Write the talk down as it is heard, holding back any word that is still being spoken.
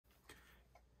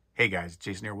Hey guys,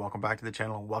 Jason here. Welcome back to the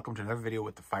channel and welcome to another video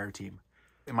with the Fireteam.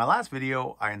 In my last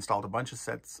video, I installed a bunch of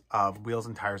sets of wheels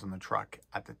and tires on the truck.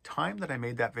 At the time that I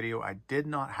made that video, I did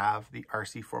not have the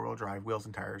RC4 drive wheels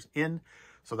and tires in,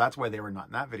 so that's why they were not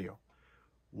in that video.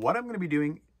 What I'm going to be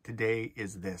doing today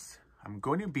is this. I'm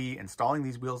going to be installing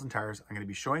these wheels and tires. I'm going to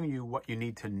be showing you what you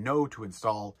need to know to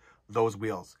install those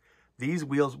wheels. These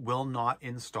wheels will not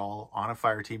install on a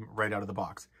Fireteam right out of the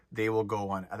box. They will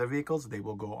go on other vehicles. They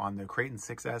will go on the Kraton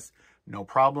 6S. No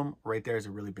problem. Right there is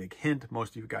a really big hint.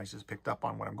 Most of you guys just picked up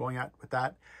on what I'm going at with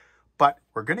that. But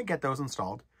we're going to get those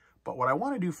installed. But what I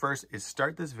want to do first is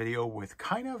start this video with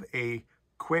kind of a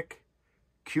quick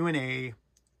Q&A,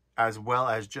 as well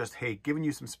as just, hey, giving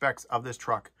you some specs of this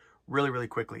truck really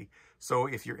quickly. So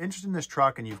if you're interested in this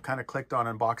truck and you've kind of clicked on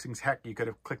unboxings, heck, you could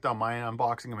have clicked on my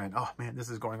unboxing and went, oh man, this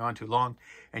is going on too long,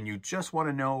 and you just want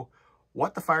to know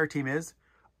what the Fireteam is,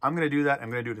 I'm going to do that.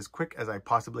 I'm going to do it as quick as I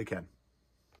possibly can.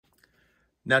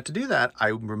 Now to do that, I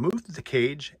removed the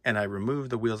cage and I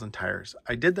removed the wheels and tires.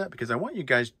 I did that because I want you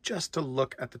guys just to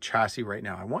look at the chassis right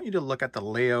now. I want you to look at the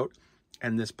layout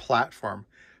and this platform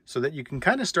so that you can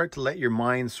kind of start to let your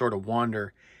mind sort of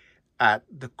wander at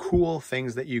the cool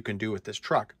things that you can do with this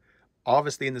truck.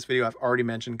 Obviously in this video, I've already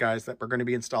mentioned, guys, that we're going to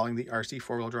be installing the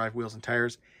RC4 drive wheels and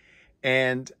tires.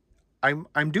 And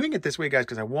I'm doing it this way, guys,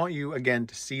 because I want you, again,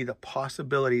 to see the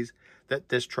possibilities that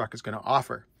this truck is going to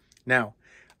offer. Now,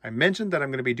 I mentioned that I'm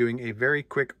going to be doing a very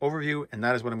quick overview, and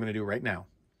that is what I'm going to do right now.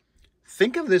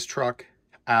 Think of this truck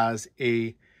as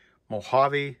a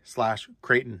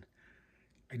Mojave/Kraton.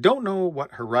 I don't know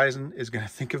what Horizon is going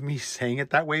to think of me saying it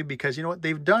that way, because you know what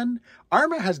they've done?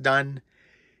 Arrma has done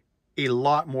a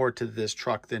lot more to this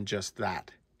truck than just that.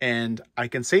 And I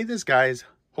can say this, guys,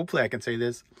 hopefully I can say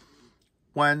this.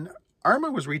 When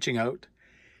Arrma was reaching out,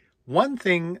 one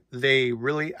thing they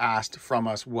really asked from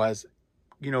us was,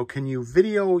 you know, can you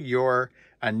video your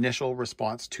initial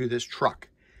response to this truck?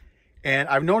 And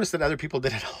I've noticed that other people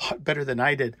did it a lot better than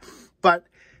I did, but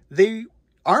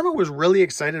Arrma was really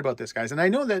excited about this, guys. And I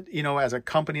know that, you know, as a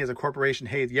company, as a corporation,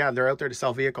 hey, yeah, they're out there to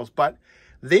sell vehicles, but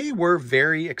they were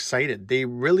very excited. They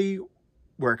really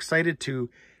were excited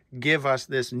to give us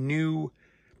this new,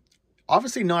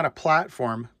 obviously not a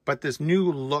platform, but this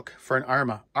new look for an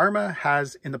Arrma. Arrma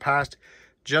has in the past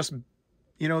just,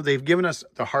 you know, they've given us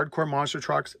the hardcore monster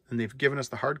trucks and they've given us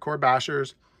the hardcore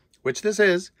bashers, which this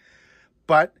is.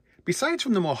 But besides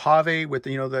from the Mojave with,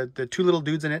 you know, the two little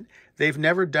dudes in it, they've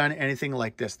never done anything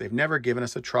like this. They've never given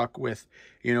us a truck with,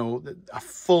 you know, a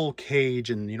full cage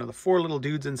and, you know, the four little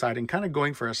dudes inside and kind of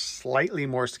going for a slightly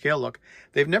more scale look.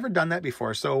 They've never done that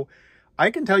before. So I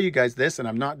can tell you guys this, and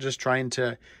I'm not just trying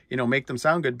to, you know, make them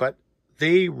sound good, but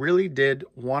they really did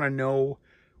want to know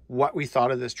what we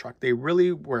thought of this truck. They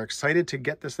really were excited to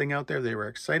get this thing out there. They were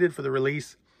excited for the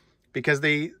release because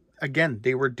they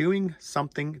were doing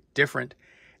something different.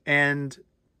 And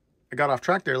I got off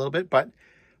track there a little bit, but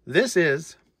this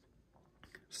is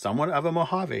somewhat of a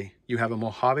Mojave. You have a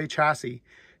Mojave chassis.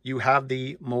 You have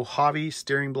the Mojave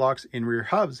steering blocks in rear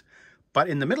hubs. But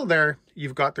in the middle there,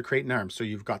 you've got the Kraton arms. So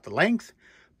you've got the length,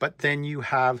 but then you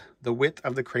have the width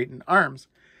of the Kraton arms.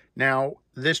 Now,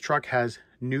 this truck has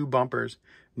new bumpers,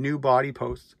 new body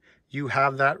posts. You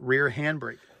have that rear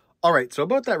handbrake. All right, so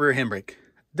about that rear handbrake.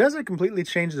 Does it completely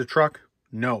change the truck?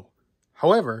 No.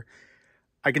 However,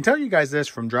 I can tell you guys this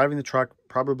from driving the truck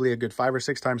probably a good 5 or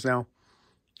 6 times now.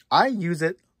 I use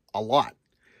it a lot.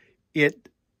 It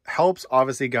helps,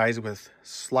 obviously, guys, with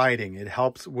sliding. It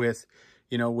helps with,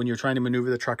 you know, when you're trying to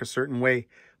maneuver the truck a certain way.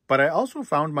 But I also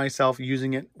found myself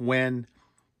using it when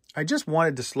I just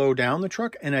wanted to slow down the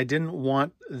truck and I didn't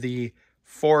want the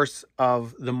force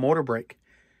of the motor brake.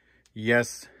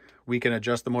 Yes, we can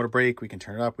adjust the motor brake. We can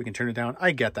turn it up. We can turn it down.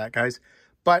 I get that, guys.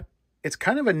 But it's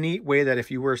kind of a neat way that if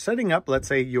you were setting up, let's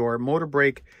say, your motor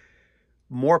brake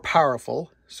more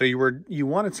powerful, so you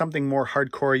wanted something more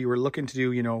hardcore, you were looking to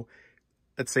do, you know,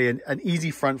 let's say an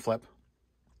easy front flip.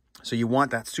 So you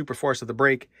want that super force of the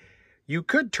brake. You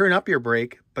could turn up your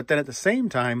brake, but then at the same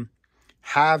time,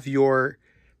 have your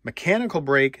mechanical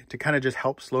brake to kind of just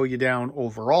help slow you down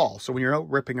overall. So when you're out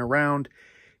ripping around,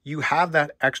 you have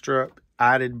that extra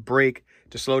added brake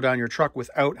to slow down your truck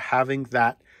without having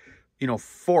that, you know,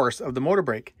 force of the motor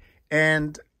brake.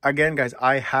 And again, guys,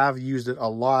 I have used it a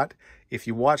lot. If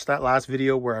you watched that last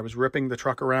video where I was ripping the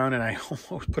truck around and I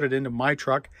almost put it into my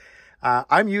truck,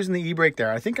 I'm using the e-brake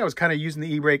there. I think I was kind of using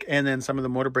the e-brake and then some of the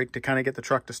motor brake to kind of get the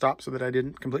truck to stop so that I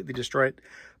didn't completely destroy it.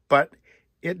 But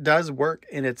it does work,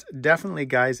 and it's definitely,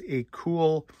 guys, a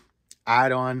cool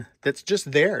add-on that's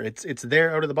just there. It's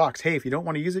there out of the box. Hey, if you don't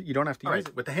want to use it, you don't have to use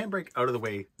it. With the handbrake out of the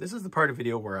way, this is the part of the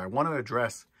video where I want to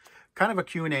address kind of a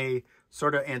Q&A,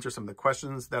 sort of answer some of the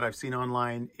questions that I've seen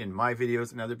online in my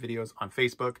videos and other videos on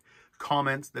Facebook,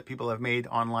 comments that people have made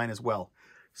online as well.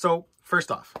 So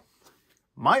first off,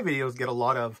 my videos get a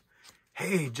lot of,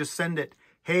 hey, just send it.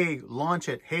 Hey, launch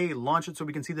it. Hey, launch it so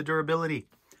we can see the durability.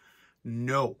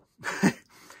 No.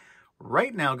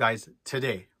 Right now, guys,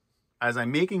 today, as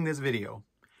I'm making this video,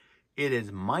 it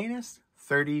is minus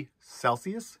 30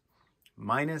 Celsius,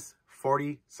 minus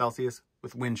 40 Celsius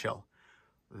with wind chill.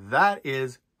 That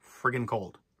is friggin'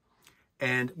 cold.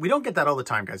 And we don't get that all the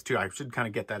time, guys, too. I should kind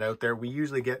of get that out there. We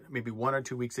usually get maybe 1 or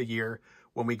 2 weeks a year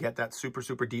when we get that super,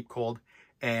 super deep cold.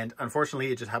 And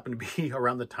unfortunately, it just happened to be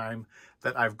around the time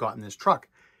that I've gotten this truck.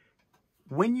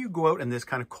 When you go out in this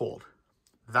kind of cold,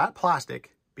 that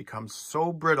plastic becomes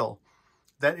so brittle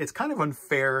that it's kind of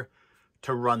unfair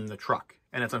to run the truck.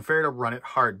 And it's unfair to run it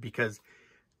hard because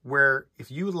where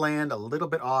if you land a little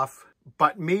bit off,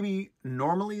 but maybe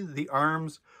normally the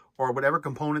arms or whatever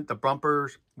component, the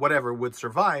bumpers, whatever would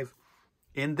survive,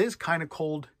 in this kind of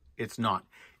cold, it's not.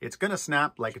 It's going to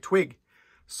snap like a twig.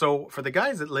 So for the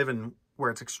guys that live in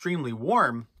where it's extremely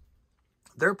warm,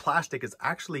 their plastic is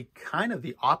actually kind of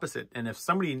the opposite. And if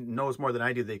somebody knows more than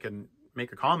I do, they can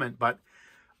make a comment. But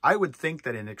I would think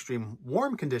that in extreme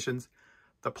warm conditions,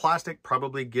 the plastic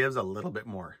probably gives a little bit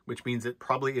more, which means it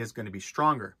probably is going to be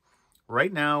stronger.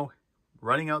 Right now,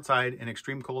 running outside in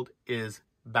extreme cold is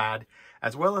bad,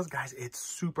 as well as, guys, it's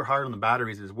super hard on the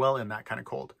batteries as well in that kind of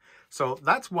cold. So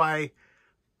that's why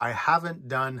I haven't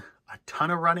done a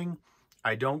ton of running.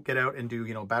 I don't get out and do,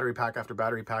 you know, battery pack after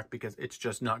battery pack because it's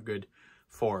just not good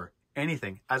for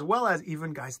anything. As well as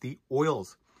even, guys, the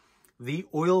oils. The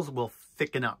oils will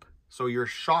thicken up. So your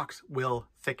shocks will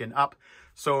thicken up.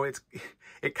 So it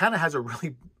kind of has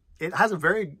it has a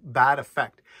very bad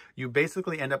effect. You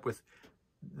basically end up with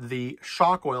the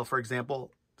shock oil, for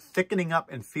example, thickening up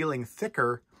and feeling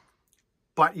thicker,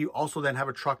 but you also then have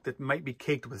a truck that might be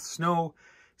caked with snow.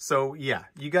 So yeah,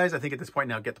 you guys, I think at this point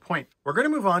now get the point. We're going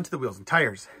to move on to the wheels and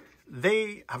tires.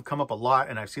 They have come up a lot,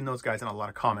 and I've seen those guys in a lot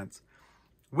of comments.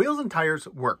 Wheels and tires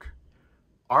work.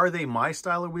 Are they my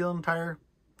style of wheel and tire?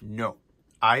 No.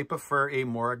 I prefer a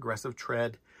more aggressive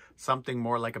tread, something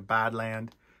more like a Badland,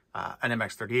 an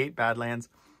MX-38 Badlands,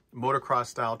 motocross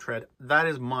style tread. That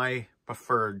is my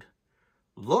preferred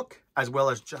look, as well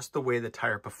as just the way the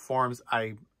tire performs.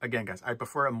 Again, guys, I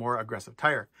prefer a more aggressive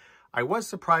tire. I was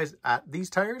surprised at these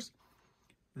tires.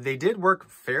 They did work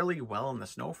fairly well in the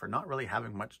snow for not really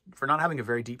having much, for not having a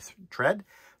very deep tread.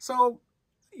 So,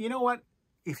 you know what?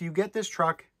 If you get this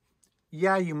truck,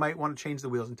 yeah, you might want to change the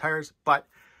wheels and tires, but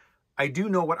I do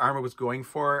know what Arrma was going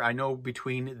for. I know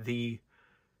between the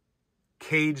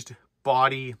caged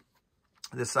body,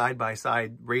 the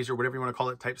side-by-side razor, whatever you want to call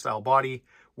it, type style body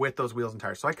with those wheels and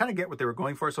tires. So I kind of get what they were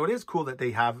going for. So it is cool that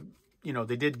they have, you know,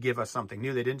 they did give us something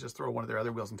new. They didn't just throw one of their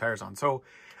other wheels and tires on. So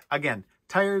again,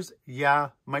 tires, yeah,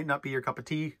 might not be your cup of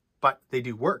tea, but they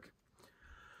do work.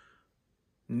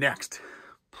 Next,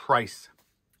 price.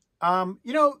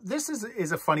 You know, this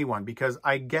is a funny one because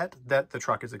I get that the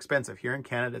truck is expensive. Here in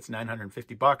Canada, it's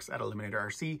 $950 at Eliminator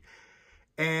RC.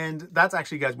 And that's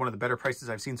actually, guys, one of the better prices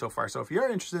I've seen so far. So if you're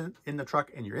interested in the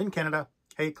truck and you're in Canada,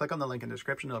 hey, click on the link in the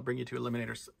description. It'll bring you to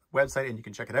Eliminator's website and you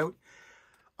can check it out.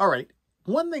 All right.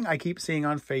 One thing I keep seeing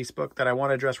on Facebook that I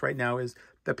want to address right now is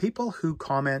the people who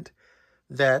comment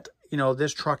that, you know,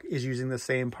 this truck is using the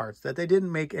same parts, that they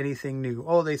didn't make anything new.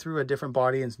 Oh, they threw a different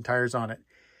body and some tires on it.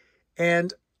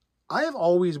 And I have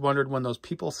always wondered when those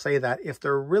people say that, if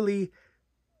they're really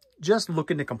just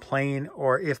looking to complain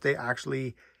or if they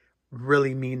actually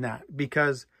really mean that.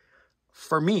 Because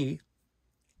for me,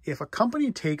 if a company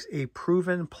takes a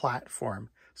proven platform,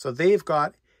 so they've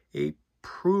got a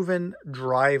proven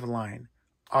drive line,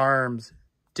 arms,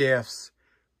 diffs,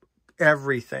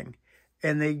 everything,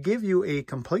 and they give you a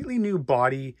completely new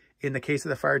body. In the case of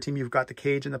the Fireteam, you've got the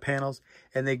cage and the panels,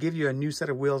 and they give you a new set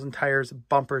of wheels and tires,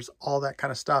 bumpers, all that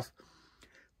kind of stuff.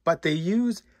 But they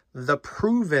use the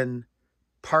proven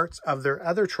parts of their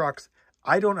other trucks.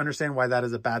 I don't understand why that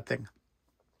is a bad thing.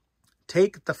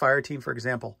 Take the Fireteam, for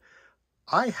example.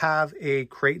 I have a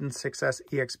Creighton 6S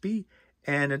EXB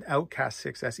and an Outcast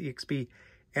 6S EXB,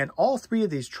 and all three of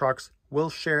these trucks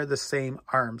will share the same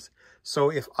arms.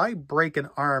 So if I break an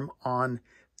arm on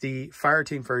the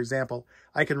Fireteam, for example,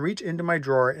 I can reach into my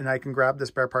drawer and I can grab the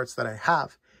spare parts that I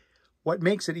have. What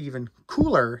makes it even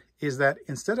cooler is that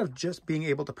instead of just being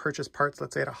able to purchase parts,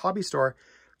 let's say at a hobby store,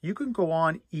 you can go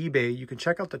on eBay, you can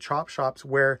check out the chop shops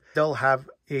where they'll have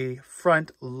a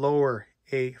front lower,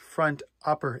 a front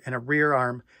upper, and a rear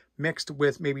arm mixed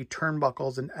with maybe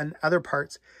turnbuckles and other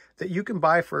parts that you can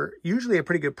buy for usually a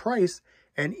pretty good price.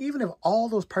 And even if all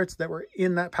those parts that were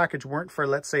in that package weren't for,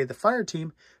 let's say, the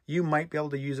Fireteam, you might be able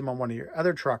to use them on one of your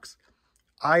other trucks.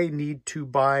 I need to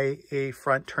buy a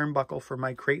front turnbuckle for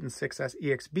my Creighton 6S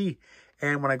EXB.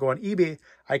 And when I go on eBay,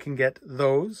 I can get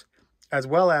those as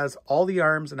well as all the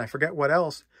arms and I forget what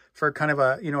else for kind of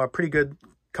a, you know, a pretty good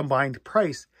combined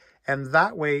price. And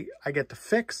that way I get to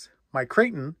fix my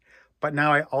Creighton, but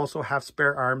now I also have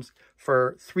spare arms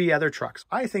for 3 other trucks.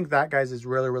 I think that, guys, is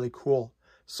really, really cool.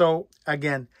 So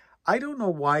again, I don't know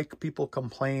why people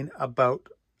complain about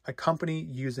a company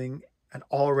using an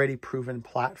already proven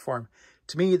platform.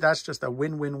 To me, that's just a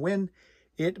win-win-win.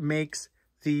 It makes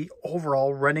the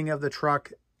overall running of the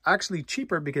truck actually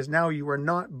cheaper because now you are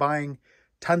not buying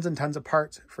tons and tons of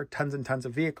parts for tons and tons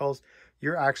of vehicles.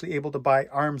 You're actually able to buy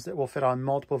arms that will fit on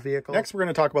multiple vehicles. Next, we're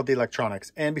going to talk about the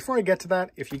electronics. And before I get to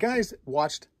that, if you guys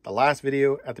watched the last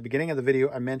video, at the beginning of the video,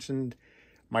 I mentioned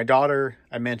my daughter,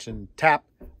 I mentioned tap.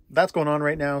 That's going on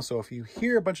right now. So if you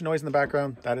hear a bunch of noise in the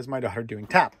background, that is my daughter doing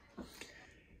tap.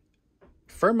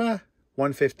 Firma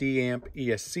 150 amp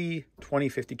ESC,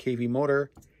 2050 kV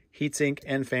motor, heatsink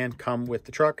and fan come with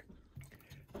the truck.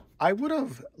 I would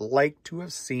have liked to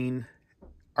have seen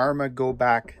Arrma go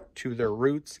back to their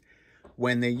roots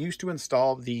when they used to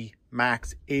install the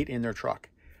Max 8 in their truck.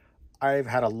 I've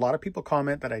had a lot of people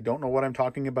comment that I don't know what I'm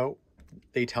talking about.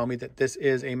 They tell me that this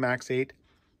is a Max 8.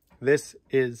 This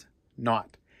is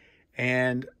not.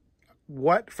 And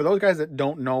for those guys that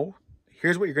don't know,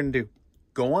 here's what you're going to do.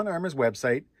 Go on Arrma's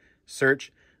website,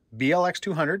 search BLX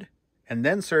 200, and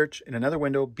then search in another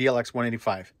window BLX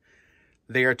 185.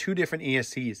 They are 2 different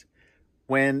ESCs.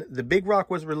 When the Big Rock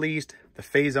was released, the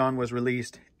Phazon was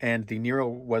released, and the Nero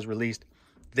was released,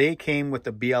 they came with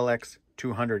the BLX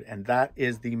 200, and that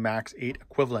is the Max 8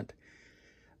 equivalent.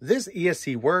 This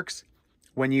ESC works.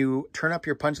 When you turn up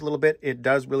your punch a little bit, it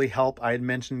does really help. I had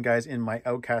mentioned, guys, in my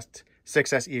Outcast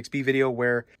 6S EXB video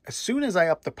where as soon as I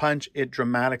up the punch, it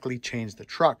dramatically changed the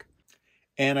truck.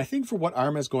 And I think for what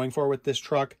Arrma is going for with this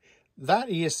truck, that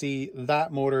ESC,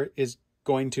 that motor is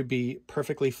going to be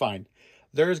perfectly fine.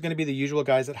 There's going to be the usual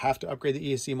guys that have to upgrade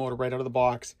the ESC motor right out of the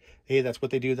box. Hey, that's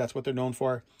what they do. That's what they're known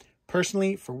for.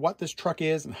 Personally, for what this truck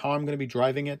is and how I'm going to be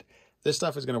driving it, this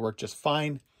stuff is going to work just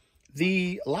fine.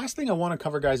 The last thing I want to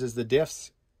cover, guys, is the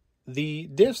diffs. The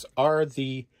diffs are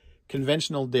the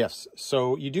conventional diffs.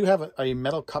 So you do have a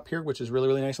metal cup here, which is really,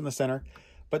 really nice on the center.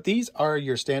 But these are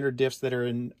your standard diffs that are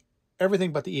in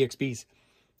everything but the EXBs.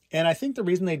 And I think the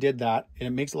reason they did that, and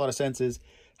it makes a lot of sense, is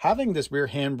having this rear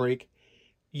handbrake,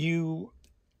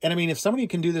 and I mean, if somebody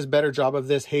can do this better job of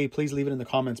this, hey, please leave it in the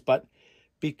comments. But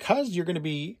because you're going to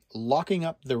be locking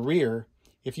up the rear,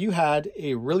 if you had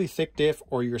a really thick diff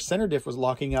or your center diff was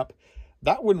locking up,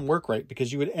 that wouldn't work right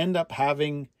because you would end up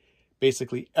having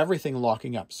basically everything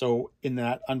locking up. So in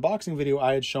that unboxing video,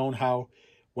 I had shown how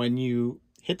when you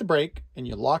hit the brake and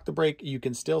you lock the brake, you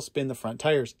can still spin the front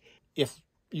tires. If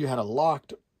you had a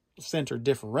locked center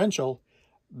differential,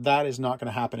 that is not going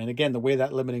to happen. And again, the way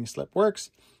that limiting slip works,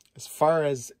 as far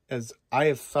as I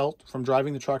have felt from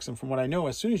driving the trucks and from what I know,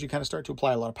 as soon as you kind of start to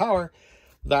apply a lot of power,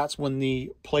 that's when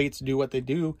the plates do what they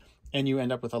do and you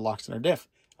end up with a locked center diff.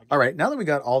 All right, now that we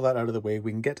got all that out of the way,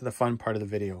 we can get to the fun part of the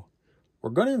video. We're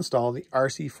going to install the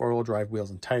RC four-wheel drive wheels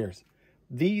and tires.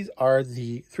 These are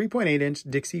the 3.8-inch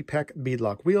Dixie Peck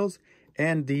beadlock wheels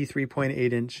and the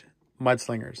 3.8-inch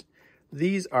Mudslingers.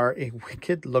 These are a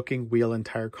wicked looking wheel and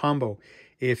tire combo.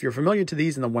 If you're familiar to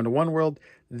these in the one-to-one world,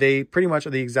 they pretty much are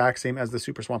the exact same as the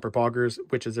Super Swamper Boggers,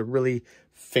 which is a really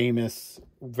famous,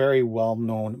 very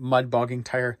well-known mud bogging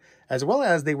tire, as well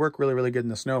as they work really, really good in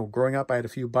the snow. Growing up, I had a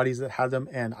few buddies that had them,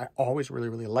 and I always really,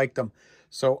 really liked them.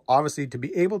 So obviously, to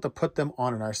be able to put them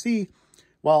on an RC,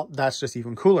 well, that's just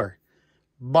even cooler.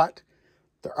 But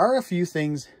there are a few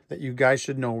things that you guys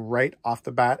should know right off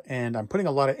the bat, and I'm putting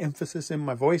a lot of emphasis in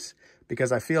my voice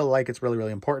because I feel like it's really,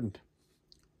 really important.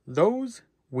 Those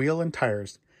wheel and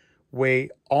tires weigh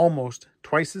almost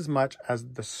twice as much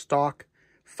as the stock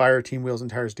Fireteam wheels and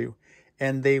tires do.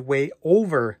 And they weigh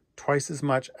over twice as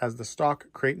much as the stock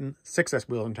Creighton 6S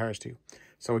wheels and tires do.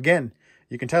 So again,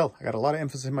 you can tell I got a lot of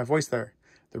emphasis in my voice there.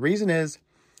 The reason is,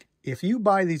 if you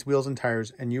buy these wheels and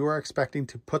tires and you are expecting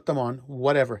to put them on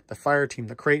whatever, the Fireteam,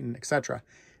 the Creighton, etc.,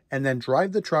 and then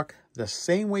drive the truck the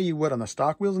same way you would on the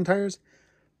stock wheels and tires,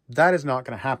 that is not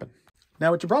going to happen. Now,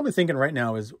 what you're probably thinking right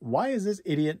now is, why is this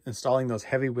idiot installing those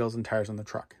heavy wheels and tires on the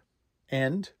truck?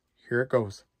 And here it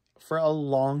goes. For a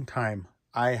long time,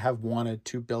 I have wanted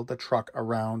to build a truck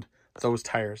around those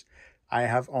tires. I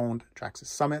have owned Traxxas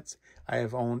Summits. I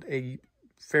have owned a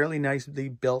fairly nicely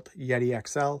built Yeti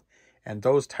XL. and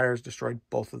those tires destroyed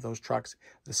both of those trucks.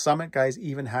 The Summit guys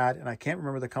even had, and I can't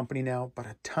remember the company now, but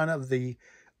a ton of the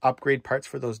upgrade parts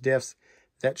for those diffs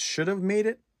that should have made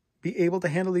it be able to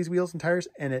handle these wheels and tires,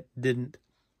 and it didn't.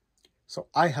 So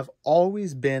I have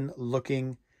always been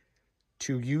looking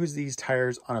to use these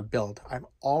tires on a build. I'm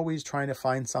always trying to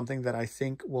find something that I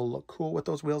think will look cool with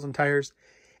those wheels and tires.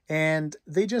 And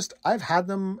they just, I've had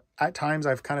them at times,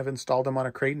 I've kind of installed them on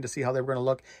a Kraton to see how they were going to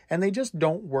look, and they just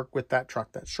don't work with that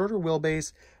truck. That shorter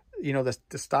wheelbase, you know,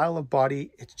 the style of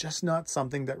body, it's just not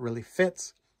something that really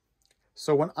fits.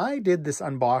 So when I did this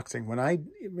unboxing,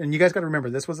 and you guys got to remember,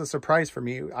 this was a surprise for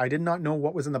me. I did not know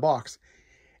what was in the box.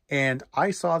 And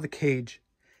I saw the cage,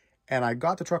 and I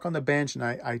got the truck on the bench, and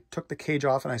I took the cage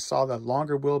off, and I saw the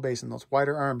longer wheelbase and those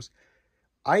wider arms.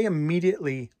 I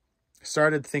immediately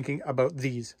started thinking about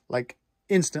these, like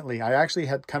instantly. I actually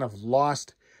had kind of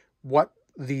lost what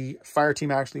the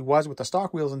Fireteam actually was with the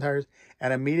stock wheels and tires,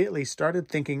 and immediately started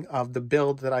thinking of the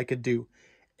build that I could do.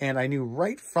 And I knew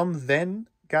right from then,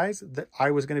 guys, that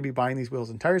I was going to be buying these wheels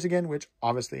and tires again, which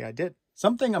obviously I did.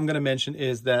 Something I'm going to mention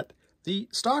is that the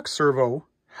stock servo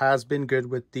has been good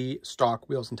with the stock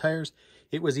wheels and tires.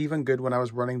 It was even good when I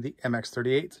was running the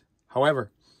MX-38.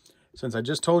 However, since I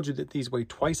just told you that these weigh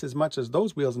twice as much as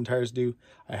those wheels and tires do,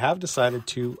 I have decided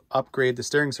to upgrade the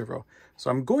steering servo. So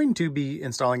I'm going to be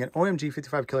installing an OMG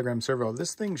 55 kilogram servo.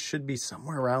 This thing should be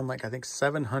somewhere around, like, I think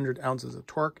 700 ounces of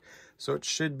torque. So it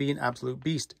should be an absolute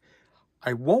beast.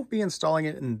 I won't be installing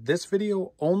it in this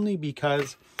video only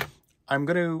because I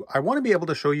want to be able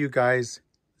to show you guys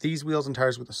these wheels and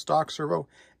tires with a stock servo,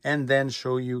 and then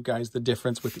show you guys the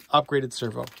difference with the upgraded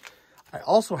servo. I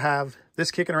also have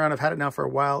this kicking around. I've had it now for a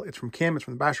while. It's from Kim. It's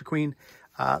from the Basher Queen.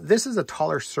 This is a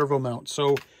taller servo mount.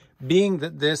 So being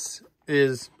that this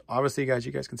is, obviously, guys,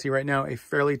 you guys can see right now, a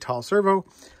fairly tall servo,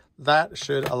 that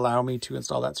should allow me to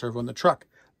install that servo in the truck.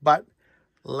 But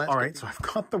all right, so I've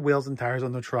got the wheels and tires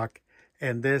on the truck,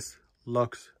 and this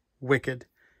looks wicked.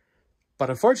 But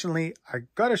unfortunately, I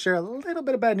got to share a little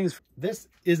bit of bad news. This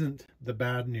isn't the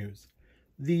bad news.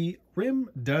 The rim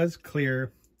does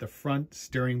clear the front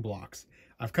steering blocks.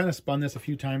 I've kind of spun this a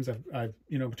few times. I've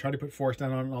you know, tried to put force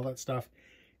down on it and all that stuff,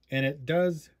 and it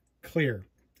does clear.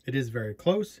 It is very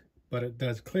close, but it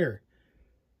does clear.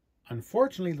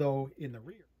 Unfortunately, though, in the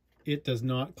rear, it does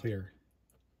not clear.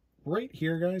 Right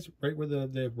here, guys, right where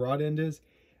the rod end is,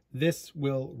 this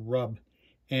will rub.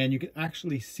 And you can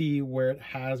actually see where it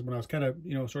has, when I was kind of,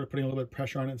 you know, sort of putting a little bit of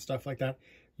pressure on it and stuff like that,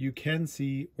 you can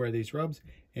see where these rubs.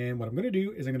 And what I'm going to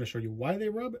do is I'm going to show you why they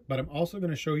rub, but I'm also going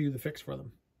to show you the fix for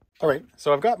them. All right,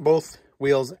 so I've got both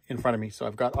wheels in front of me. So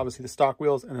I've got obviously the stock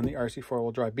wheels and then the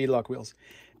RC4WD drive beadlock wheels.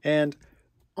 And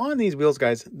on these wheels,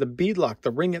 guys, the beadlock,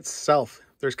 the ring itself,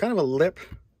 there's kind of a lip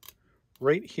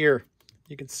right here.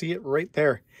 You can see it right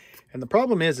there. And the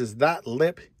problem is that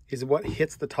lip is what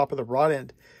hits the top of the rod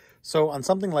end. So on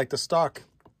something like the stock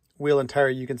wheel and tire,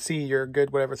 you can see you're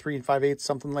good, whatever, 3 5/8,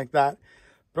 something like that.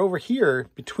 But over here,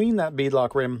 between that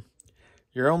beadlock rim,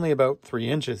 you're only about 3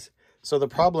 inches. So the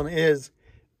problem is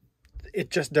it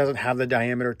just doesn't have the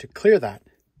diameter to clear that.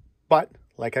 But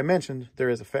like I mentioned, there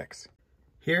is a fix.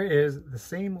 Here is the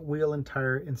same wheel and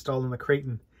tire installed in the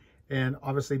Kraton. And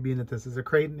obviously, being that this is a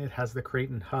Kraton, it has the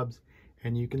Kraton hubs.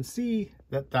 And you can see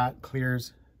that that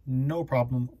clears no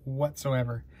problem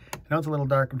whatsoever. I know it's a little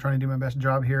dark. I'm trying to do my best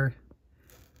job here,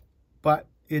 but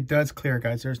it does clear,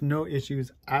 guys. There's no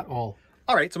issues at all.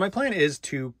 All right, so my plan is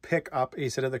to pick up a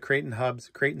set of the Kraton hubs,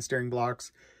 Kraton steering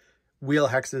blocks, wheel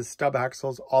hexes, stub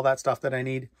axles, all that stuff that I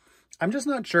need. I'm just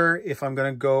not sure if I'm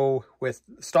going to go with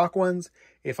stock ones,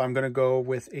 if I'm going to go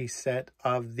with a set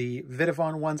of the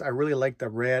Vidavon ones. I really like the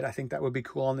red. I think that would be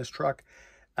cool on this truck,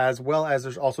 as well as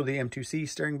there's also the M2C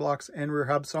steering blocks and rear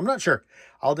hubs. So I'm not sure.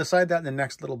 I'll decide that in the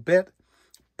next little bit.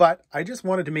 But I just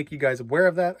wanted to make you guys aware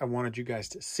of that. I wanted you guys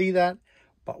to see that.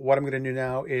 But what I'm going to do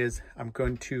now is I'm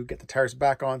going to get the tires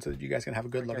back on so that you guys can have a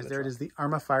good look at it. There it is, the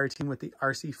Arrma Fireteam with the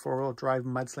RC4WD drive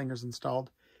mudslingers installed.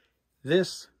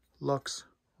 This looks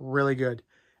really good.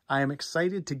 I am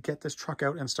excited to get this truck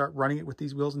out and start running it with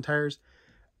these wheels and tires.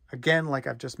 Again, like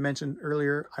I've just mentioned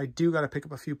earlier, I do got to pick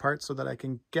up a few parts so that I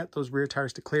can get those rear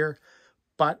tires to clear.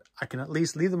 But I can at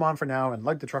least leave them on for now and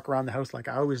lug the truck around the house like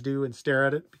I always do and stare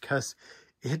at it, because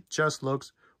it just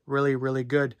looks really, really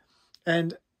good.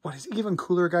 And what is even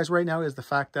cooler, guys, right now is the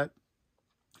fact that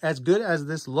as good as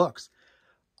this looks,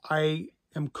 I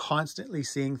am constantly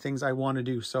seeing things I want to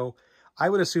do. So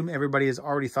I would assume everybody has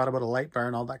already thought about a light bar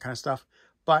and all that kind of stuff.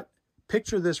 But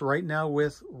picture this right now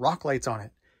with rock lights on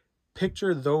it.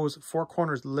 picture those four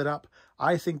corners lit up.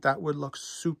 I think that would look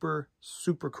super,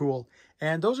 super cool.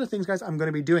 And those are things, guys, I'm going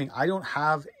to be doing. I don't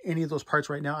have any of those parts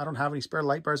right now. I don't have any spare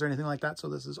light bars or anything like that. So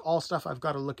this is all stuff I've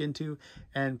got to look into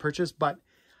and purchase. But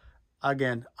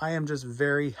again, I am just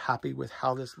very happy with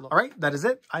how this looks. All right, that is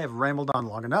it. I have rambled on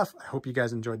long enough. I hope you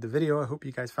guys enjoyed the video. I hope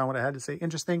you guys found what I had to say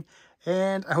interesting.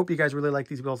 And I hope you guys really like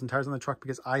these wheels and tires on the truck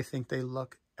because I think they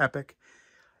look epic.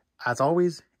 As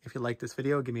always, if you like this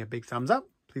video, give me a big thumbs up.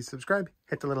 Please subscribe,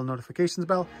 hit the little notifications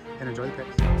bell, and enjoy the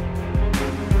pics.